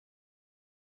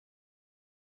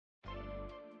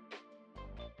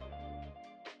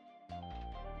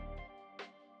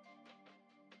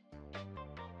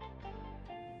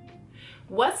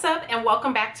What's up and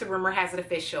welcome back to Rumor Has It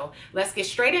Official. Let's get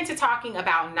straight into talking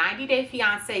about 90 Day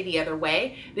Fiancé the other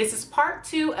way. This is part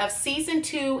 2 of season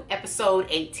 2, episode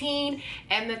 18.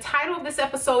 And the title of this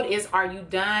episode is Are You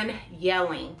Done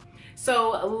Yelling?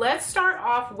 So let's start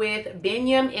off with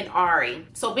Binyam and Ari.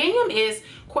 So Binyam is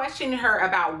questioning her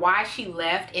about why she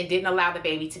left and didn't allow the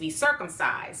baby to be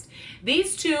circumcised.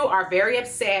 These two are very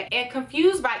upset and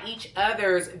confused by each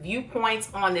other's viewpoints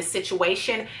on this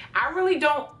situation. I really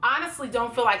honestly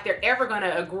don't feel like they're ever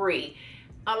gonna agree.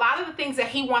 A lot of the things that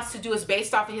he wants to do is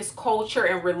based off of his culture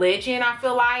and religion, I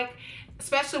feel like,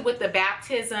 especially with the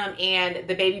baptism and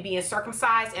the baby being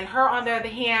circumcised. And her, on the other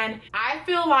hand, I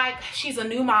feel like she's a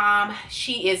new mom.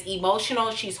 She is emotional,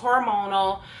 she's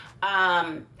hormonal.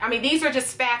 I mean, these are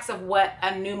just facts of what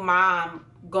a new mom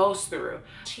goes through.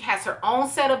 She has her own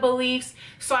set of beliefs.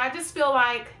 So I just feel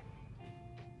like,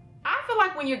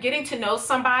 when you're getting to know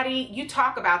somebody, you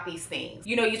talk about these things.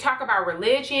 You know, you talk about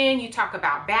religion, you talk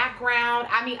about background.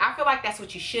 I mean, I feel like that's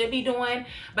what you should be doing.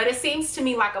 But it seems to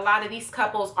me like a lot of these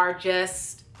couples are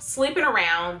just sleeping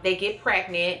around. They get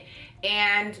pregnant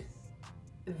and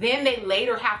then they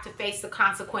later have to face the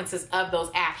consequences of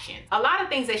those actions. A lot of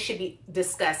things they should be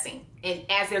discussing and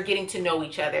as they're getting to know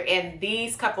each other, and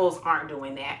these couples aren't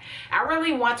doing that. I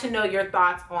really want to know your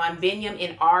thoughts on Binyam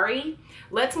and Ari.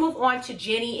 Let's move on to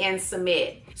Jenny and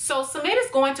Sumit. So Sumit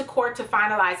is going to court to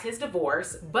finalize his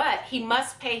divorce, but he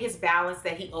must pay his balance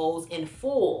that he owes in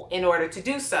full in order to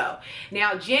do so.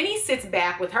 Now Jenny sits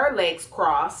back with her legs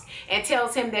crossed and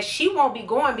tells him that she won't be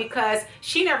going because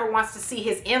she never wants to see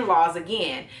his in-laws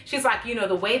again. She's like, you know,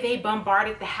 the way they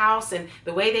bombarded the house and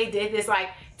the way they did this, like,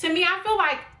 to me, I feel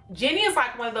like Jenny is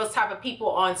like one of those type of people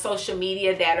on social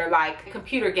media that are like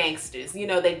computer gangsters. You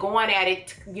know, they're going at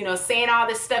it, you know, saying all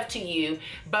this stuff to you,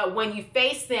 but when you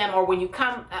face them or when you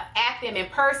come at them in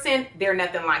person, they're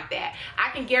nothing like that.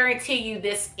 I can guarantee you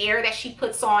this air that she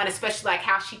puts on, especially like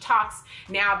how she talks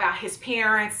now about his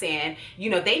parents and, you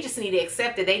know, they just need to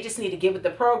accept it. They just need to give it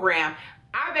the program.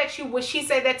 I bet you, would she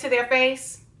say that to their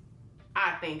face?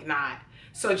 I think not.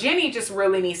 So Jenny just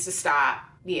really needs to stop.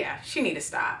 Yeah, she need to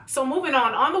stop. So moving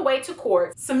on the way to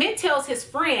court, Sumit tells his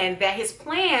friend that his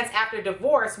plans after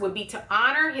divorce would be to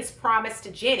honor his promise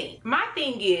to Jenny. My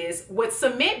thing is, would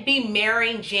Sumit be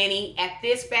marrying Jenny at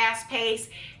this fast pace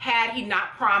had he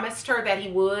not promised her that he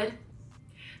would?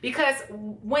 Because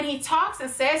when he talks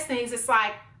and says things, it's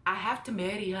like, I have to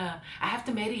marry her. I have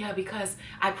to marry her because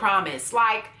I promised.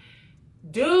 Like,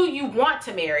 do you want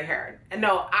to marry her?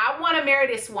 No, I want to marry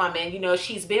this woman. You know,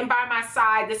 she's been by my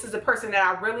side. This is a person that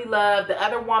I really love. The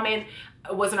other woman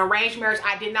was an arranged marriage.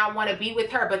 I did not want to be with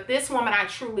her, but this woman I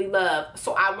truly love.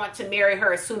 So I want to marry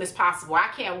her as soon as possible. I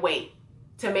can't wait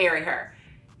to marry her.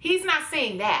 He's not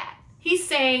saying that. He's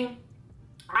saying,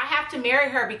 I have to marry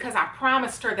her because I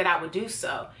promised her that I would do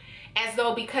so. As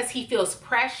though because he feels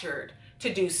pressured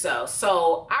to do so.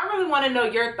 So I really want to know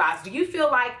your thoughts. Do you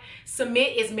feel like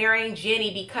Sumit is marrying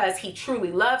Jenny because he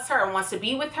truly loves her and wants to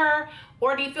be with her?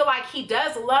 Or do you feel like he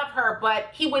does love her, but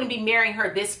he wouldn't be marrying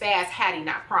her this fast had he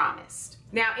not promised?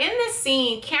 Now in this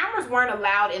scene, cameras weren't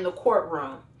allowed in the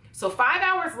courtroom. So 5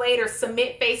 hours later,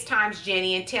 Sumit FaceTimes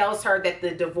Jenny and tells her that the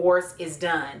divorce is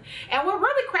done. And what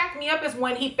really cracked me up is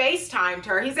when he FaceTimed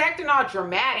her, he's acting all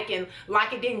dramatic and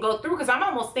like it didn't go through, because I'm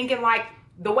almost thinking like,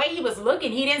 the way he was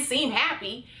looking, he didn't seem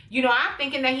happy. You know, I'm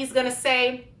thinking that he's gonna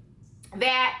say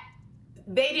that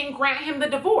they didn't grant him the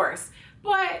divorce.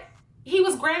 But he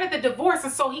was granted the divorce,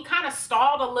 and so he kind of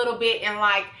stalled a little bit and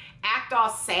like act all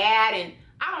sad. And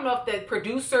I don't know if the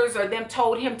producers or them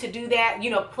told him to do that, you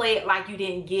know, play it like you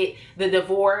didn't get the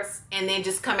divorce and then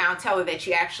just come out and tell her that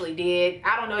you actually did.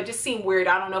 I don't know, it just seemed weird.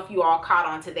 I don't know if you all caught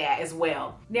on to that as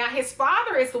well. Now his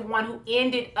father is the one who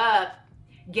ended up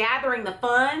gathering the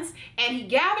funds, and he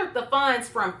gathered the funds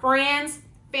from friends,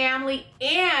 family,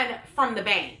 and from the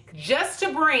bank just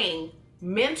to bring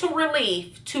mental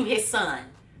relief to his son.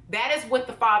 That is what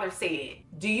the father said.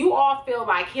 Do you all feel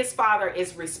like his father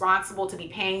is responsible to be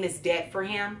paying this debt for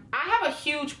him? I have a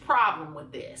huge problem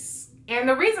with this. And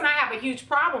the reason I have a huge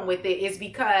problem with it is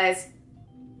because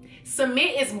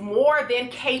Sumit is more than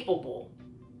capable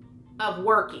of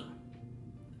working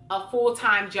a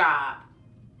full-time job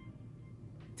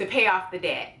to pay off the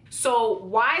debt. So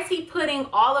why is he putting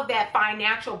all of that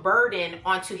financial burden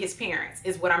onto his parents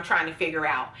is what I'm trying to figure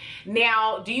out.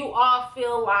 Now, do you all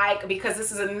feel like, because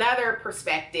this is another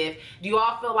perspective, do you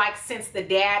all feel like since the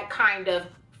dad kind of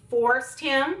forced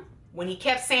him, when he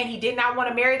kept saying he did not want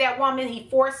to marry that woman, he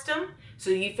forced him?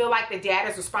 So you feel like the dad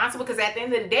is responsible? Because at the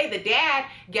end of the day, the dad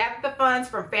gathered the funds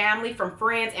from family, from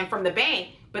friends, and from the bank.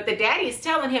 But the daddy is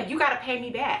telling him, you got to pay me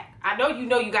back. I know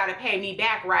you got to pay me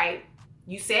back, right?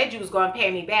 You said you was going to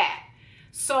pay me back.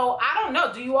 So I don't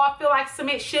know. Do you all feel like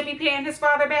Sumit should be paying his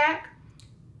father back?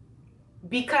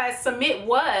 Because Sumit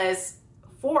was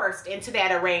forced into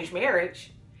that arranged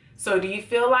marriage. So do you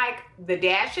feel like the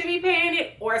dad should be paying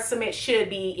it, or Sumit should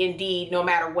be indeed, no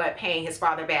matter what, paying his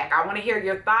father back? I want to hear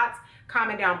your thoughts.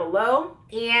 Comment down below.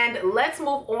 And let's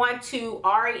move on to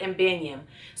Ari and Bini.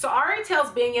 So Ari tells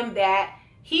Bini that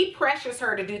he pressures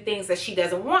her to do things that she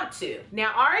doesn't want to.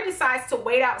 Now Ari decides to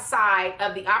wait outside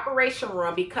of the operation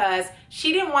room because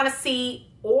she didn't want to see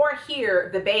or hear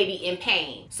the baby in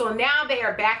pain. So now they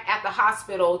are back at the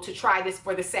hospital to try this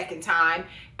for the second time,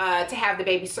 to have the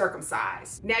baby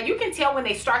circumcised. Now you can tell when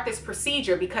they start this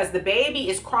procedure because the baby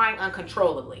is crying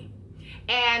uncontrollably.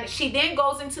 And she then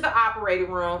goes into the operating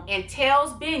room and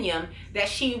tells Bini that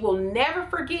she will never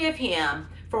forgive him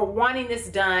for wanting this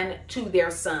done to their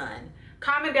son.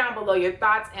 Comment down below your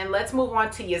thoughts, and let's move on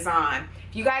to Jihoon.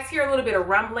 If you guys hear a little bit of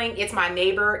rumbling, it's my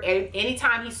neighbor.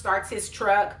 Anytime he starts his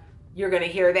truck, you're gonna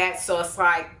hear that. So it's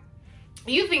like,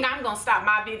 you think I'm gonna stop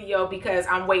my video because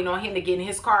I'm waiting on him to get in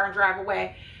his car and drive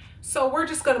away? So we're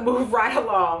just gonna move right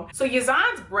along. So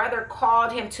Jihoon's brother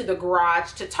called him to the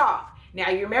garage to talk. Now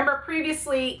you remember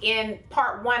previously in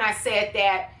part 1, I said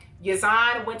that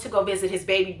Jihoon went to go visit his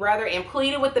baby brother and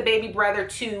pleaded with the baby brother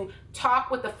to talk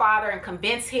with the father and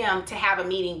convince him to have a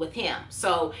meeting with him.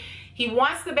 So he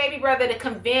wants the baby brother to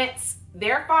convince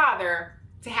their father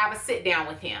to have a sit down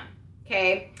with him,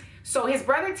 okay? So his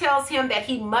brother tells him that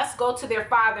he must go to their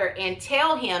father and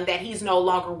tell him that he's no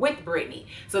longer with Brittany.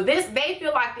 So they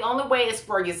feel like the only way is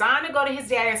for Jihoon to go to his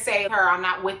dad and say, I'm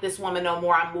not with this woman no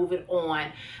more, I'm moving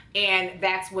on. And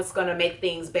that's what's gonna make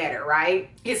things better, right?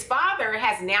 His father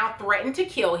has now threatened to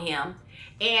kill him,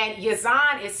 and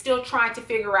Jihoon is still trying to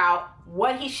figure out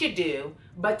what he should do.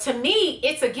 But to me,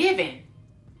 it's a given.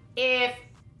 If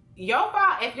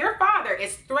your father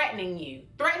is threatening you,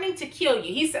 threatening to kill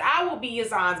you, he said, I will be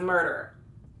Jihoon's murderer.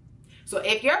 So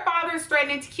if your father is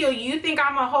threatening to kill you, you think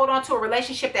I'm gonna hold on to a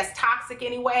relationship that's toxic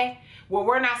anyway, where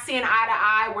we're not seeing eye to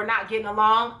eye, we're not getting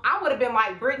along? I would have been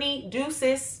like, Brittany,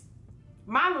 deuces.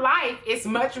 My life is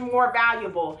much more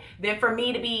valuable than for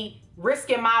me to be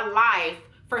risking my life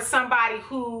for somebody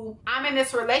who I'm in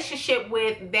this relationship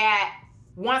with that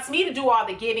wants me to do all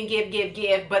the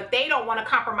give, but they don't want to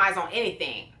compromise on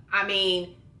anything. I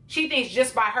mean, she thinks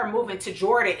just by her moving to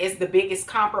Jordan is the biggest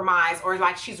compromise, or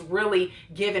like she's really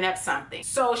giving up something.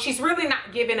 So she's really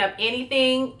not giving up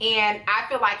anything, and I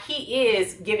feel like he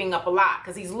is giving up a lot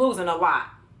because he's losing a lot.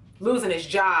 Losing his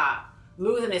job,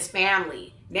 losing his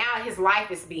family. Now his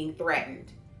life is being threatened.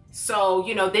 So,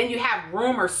 you know, then you have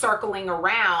rumors circling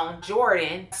around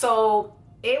Jordan. So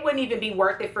it wouldn't even be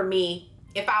worth it for me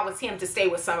if I was him to stay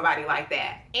with somebody like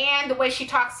that. And the way she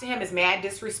talks to him is mad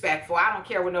disrespectful. I don't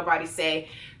care what nobody say.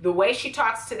 The way she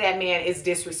talks to that man is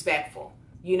disrespectful.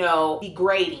 You know,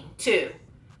 degrading too.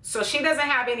 So she doesn't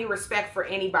have any respect for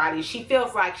anybody. She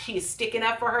feels like she is sticking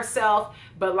up for herself,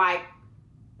 but like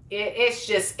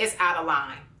it's out of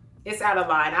line. It's out of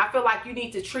line. I feel like you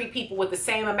need to treat people with the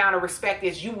same amount of respect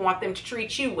as you want them to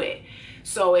treat you with.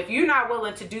 So if you're not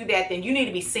willing to do that, then you need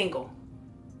to be single.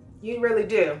 You really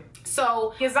do.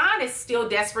 So Jihoon is still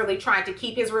desperately trying to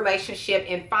keep his relationship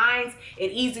and finds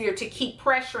it easier to keep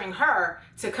pressuring her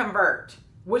to convert,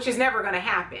 which is never going to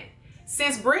happen.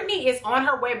 Since Brittany is on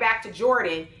her way back to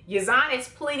Jordan, Jihoon is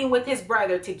pleading with his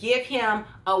brother to give him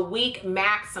a week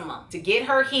maximum to get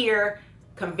her here,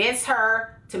 convince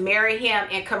her to marry him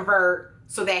and convert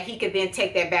so that he could then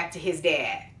take that back to his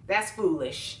dad. That's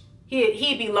foolish.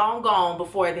 He'd be long gone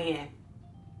before then.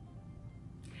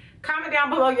 Comment down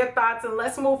below your thoughts, and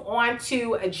let's move on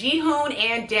to Jihoon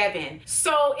and Deavan.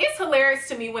 So it's hilarious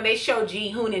to me when they show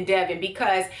Jihoon and Deavan,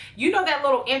 because you know that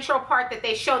little intro part that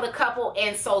they show the couple,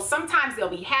 and so sometimes they'll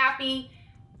be happy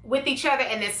with each other,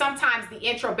 and then sometimes the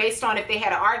intro, based on if they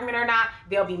had an argument or not,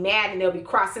 they'll be mad and they'll be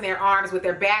crossing their arms with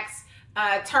their backs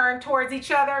turned towards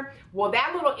each other. Well,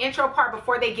 that little intro part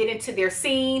before they get into their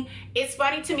scene, it's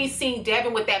funny to me seeing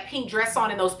Deavan with that pink dress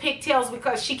on and those pigtails,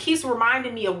 because she keeps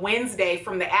reminding me of Wednesday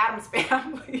from the Addams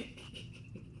Family.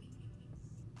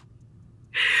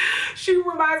 She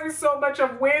reminds me so much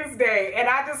of Wednesday, and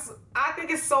I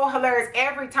think it's so hilarious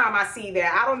every time I see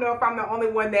that. I don't know if I'm the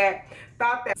only one that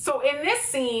thought that. So in this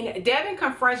scene, Deavan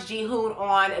confronts Jihoon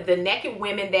on the naked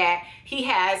women that he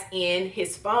has in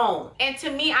his phone. And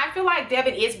to me, I feel like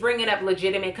Deavan is bringing up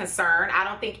legitimate concern. I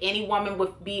don't think any woman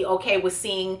would be okay with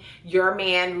seeing your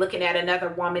man looking at another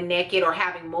woman naked, or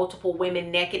having multiple women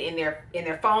naked in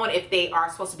their phone if they are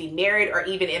supposed to be married or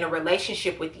even in a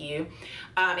relationship with you,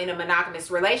 in a monogamous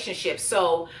relationship.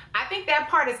 So I think that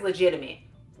part is legitimate.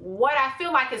 what I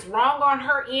feel like is wrong on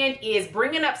her end is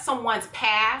bringing up someone's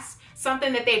past,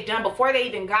 something that they've done before they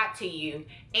even got to you,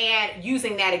 and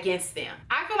using that against them.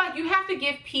 I feel like you have to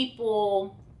give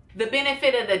people the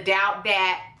benefit of the doubt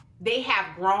that they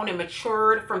have grown and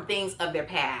matured from things of their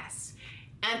past.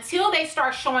 Until they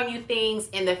start showing you things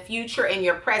in the future and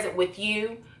your present with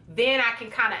you, then I can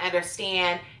kind of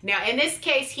understand. Now, in this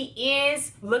case, he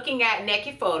is looking at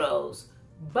naked photos,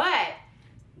 but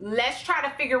let's try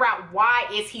to figure out why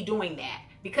is he doing that?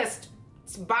 Because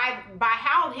by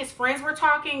how his friends were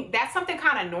talking, that's something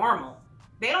kind of normal.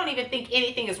 They don't even think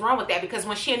anything is wrong with that, because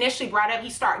when she initially brought up,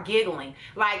 he started giggling.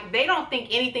 Like, they don't think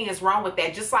anything is wrong with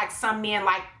that. Just like some men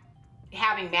like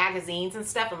having magazines and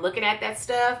stuff and looking at that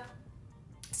stuff.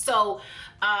 So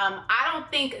I don't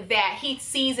think that he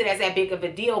sees it as that big of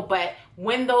a deal, but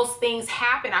when those things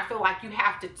happen, I feel like you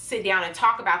have to sit down and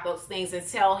talk about those things and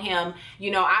tell him, you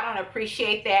know, I don't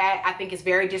appreciate that. I think it's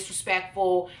very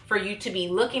disrespectful for you to be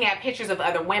looking at pictures of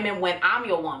other women when I'm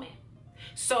your woman.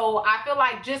 So I feel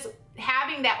like just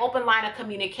having that open line of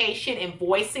communication and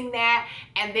voicing that,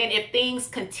 and then if things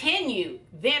continue,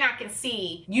 then I can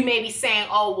see you may be saying,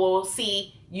 oh, well,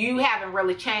 see, you haven't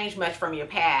really changed much from your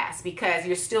past because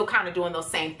you're still kind of doing those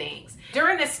same things.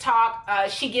 During this talk,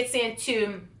 she gets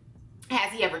into,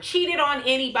 has he ever cheated on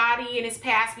anybody in his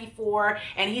past before?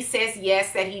 And he says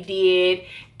yes, that he did.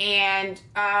 And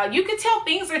you could tell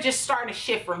things are just starting to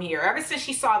shift from here ever since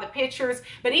she saw the pictures,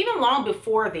 but even long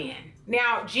before then.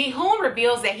 Now, Jihoon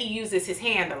reveals that he uses his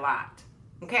hand a lot,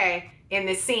 okay, in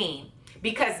this scene,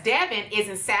 because Deavan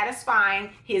isn't satisfying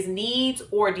his needs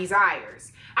or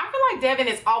desires. I feel like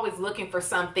Deavan is always looking for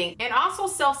something and also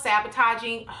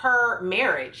self-sabotaging her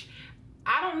marriage.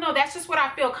 I don't know. That's just what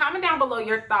I feel. Comment down below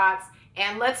your thoughts,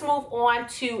 and let's move on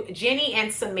to Jenny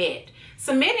and Sumit.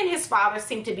 Sumit and his father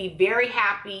seem to be very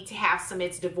happy to have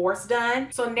Sumit's divorce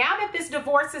done. So now that this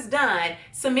divorce is done,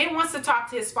 Sumit wants to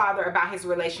talk to his father about his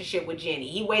relationship with Jenny.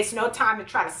 He wastes no time to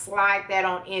try to slide that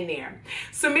on in there.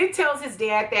 Sumit tells his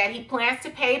dad that he plans to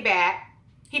pay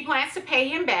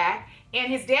him back, and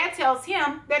his dad tells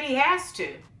him that he has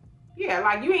to. Yeah,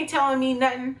 like, you ain't telling me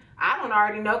nothing I don't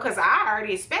already know, because I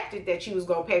already expected that you was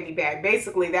going to pay me back.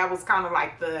 Basically, that was kind of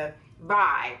like the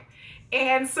vibe.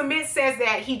 And Sumit says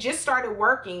that he just started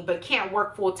working but can't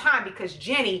work full time because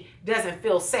Jenny doesn't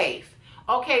feel safe.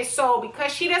 Okay, so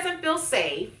because she doesn't feel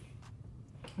safe,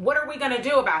 what are we going to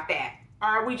do about that?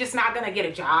 Are we just not going to get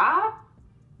a job?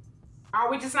 Are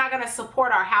we just not going to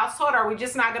support our household? Are we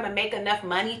just not going to make enough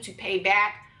money to pay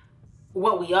back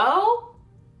what we owe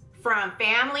from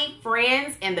family,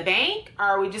 friends, and the bank? Or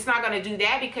are we just not going to do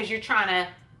that because you're trying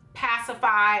to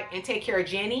pacify and take care of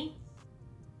Jenny?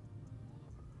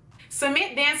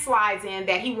 Sumit then slides in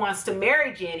that he wants to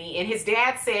marry Jenny, and his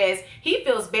dad says he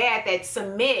feels bad that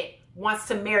Sumit wants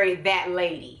to marry that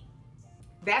lady.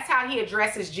 That's how he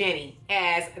addresses Jenny,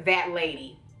 as that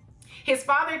lady. His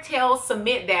father tells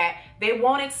Sumit that they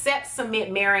won't accept Sumit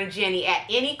marrying Jenny at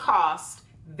any cost.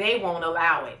 They won't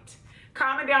allow it.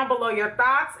 Comment down below your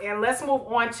thoughts, and let's move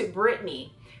on to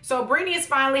Brittany. So Brittany is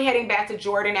finally heading back to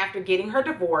Jordan after getting her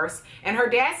divorce, and her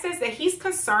dad says that he's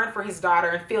concerned for his daughter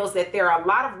and feels that there are a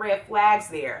lot of red flags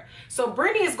there. So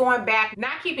Brittany is going back,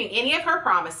 not keeping any of her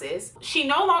promises. She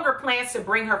no longer plans to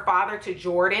bring her father to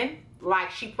Jordan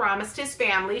like she promised his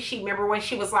family. She remember when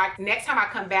she was like, next time I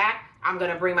come back, I'm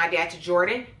going to bring my dad to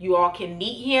Jordan. You all can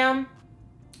meet him,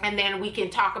 and then we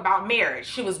can talk about marriage.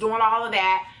 She was doing all of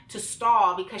that to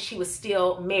stall because she was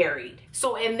still married.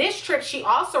 So in this trip, she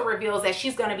also reveals that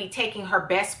she's going to be taking her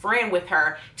best friend with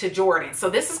her to Jordan. So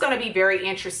this is going to be very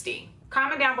interesting.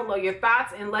 Comment down below your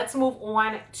thoughts, and let's move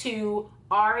on to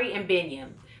Ari and Bini.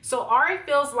 So Ari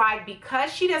feels like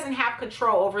because she doesn't have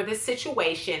control over this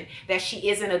situation, that she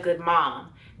isn't a good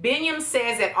mom. Bini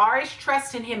says that Ari's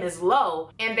trust in him is low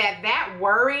and that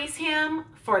worries him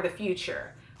for the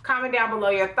future. Comment down below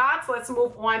your thoughts. Let's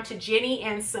move on to Jenny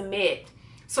and Sumit.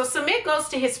 So Sumit goes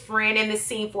to his friend in this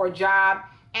scene for a job,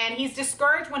 and he's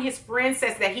discouraged when his friend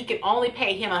says that he can only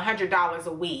pay him $100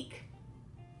 a week.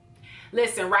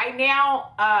 Listen, right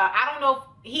now, I don't know,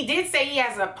 he did say he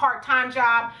has a part-time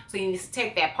job, so he needs to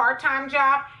take that part-time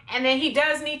job. And then he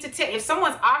does need to take, if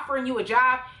someone's offering you a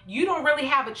job, you don't really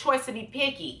have a choice to be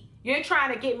picky. You're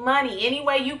trying to get money any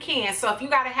way you can. So if you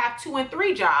got to have 2 and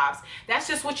 3 jobs, that's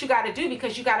just what you got to do,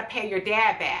 because you got to pay your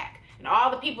dad back and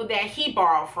all the people that he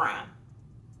borrowed from.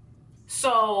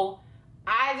 So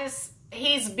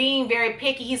he's being very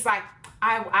picky. He's like,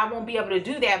 I won't be able to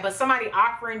do that. But somebody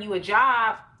offering you a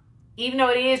job, even though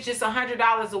it is just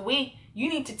 $100 a week, you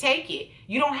need to take it.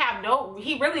 You don't have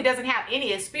he really doesn't have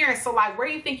any experience. So like, where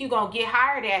do you think you're going to get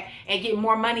hired at and get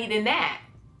more money than that?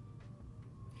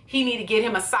 he need to get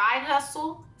him a side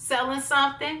hustle, selling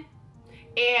something,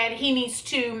 and he needs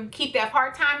to keep that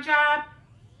part-time job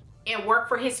and work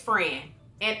for his friend.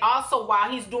 And also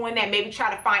while he's doing that, maybe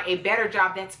try to find a better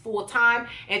job that's full-time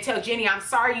and tell Jenny, I'm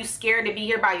sorry you scared to be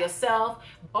here by yourself.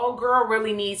 Old girl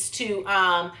really needs to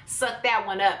suck that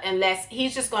one up, unless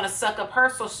he's just gonna suck up her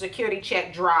Social Security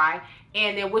check dry.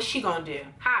 And then what's she gonna do?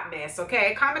 Hot mess,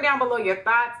 okay? Comment down below your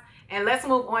thoughts. And let's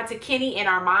move on to Kenny and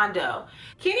Armando.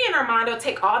 Kenny and Armando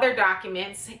take all their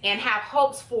documents and have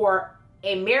hopes for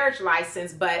a marriage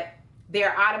license, but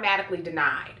they're automatically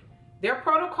denied. Their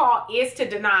protocol is to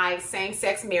deny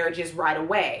same-sex marriages right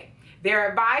away. They're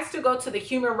advised to go to the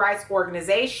Human Rights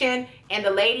Organization, and the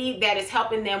lady that is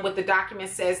helping them with the document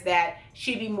says that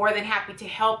she'd be more than happy to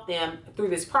help them through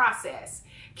this process.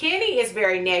 Kenny is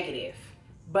very negative,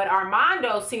 but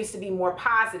Armando seems to be more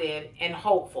positive and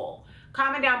hopeful.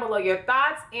 Comment down below your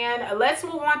thoughts, and let's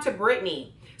move on to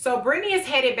Brittany. So Brittany is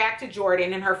headed back to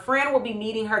Jordan, and her friend will be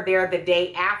meeting her there the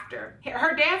day after.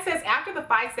 Her dad says after the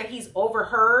fights that he's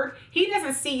overheard, he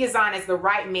doesn't see Yazan as the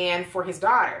right man for his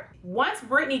daughter. Once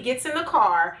Brittany gets in the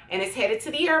car and is headed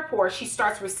to the airport, she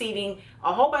starts receiving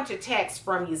a whole bunch of texts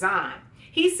from Yazan.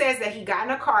 He says that he got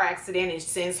in a car accident and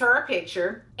sends her a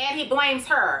picture, and he blames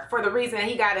her for the reason that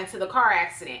he got into the car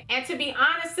accident. And to be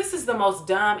honest, this is the most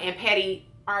dumb and petty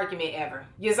argument ever.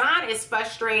 Yazan is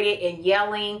frustrated and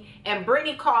yelling, and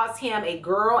Brittany calls him a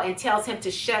girl and tells him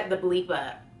to shut the bleep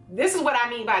up. This is what I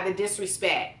mean by the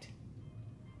disrespect.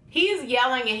 He's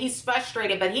yelling and he's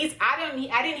frustrated, but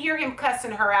I didn't hear him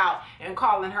cussing her out and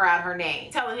calling her out her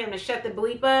name. Telling him to shut the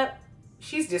bleep up.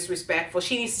 She's disrespectful.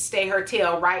 She needs to stay her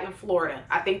tail right in Florida.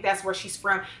 I think that's where she's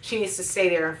from. She needs to stay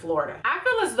there in Florida. I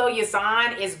feel as though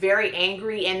Yazan is very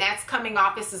angry, and that's coming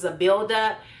off as a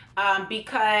buildup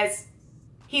because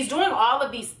he's doing all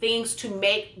of these things to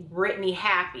make Brittany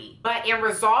happy. But in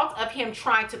result of him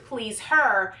trying to please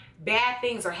her, bad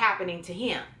things are happening to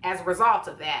him as a result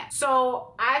of that.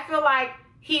 So I feel like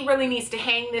he really needs to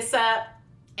hang this up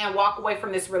and walk away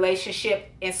from this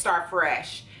relationship and start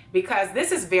fresh, because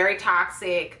this is very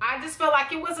toxic. I just feel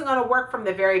like it wasn't gonna work from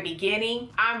the very beginning.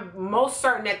 I'm most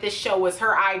certain that this show was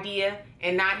her idea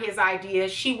and not his idea.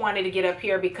 She wanted to get up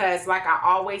here because, like I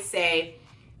always say,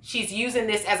 she's using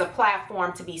this as a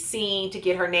platform to be seen, to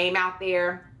get her name out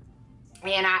there.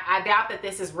 And I doubt that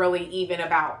this is really even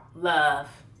about love.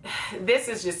 This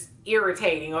is just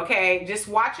irritating, okay? Just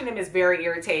watching them is very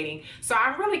irritating. So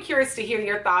I'm really curious to hear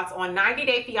your thoughts on 90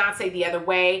 Day Fiance The Other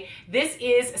Way. This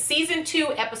is season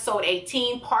 2, episode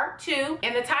 18, part 2.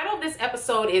 And the title of this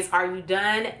episode is Are You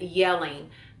Done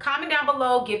Yelling? Comment down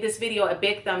below, give this video a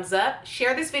big thumbs up,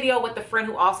 share this video with a friend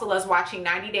who also loves watching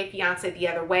 90 Day Fiance The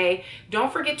Other Way.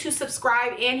 Don't forget to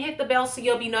subscribe and hit the bell so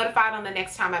you'll be notified on the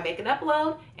next time I make an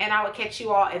upload, and I will catch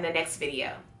you all in the next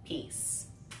video. Peace.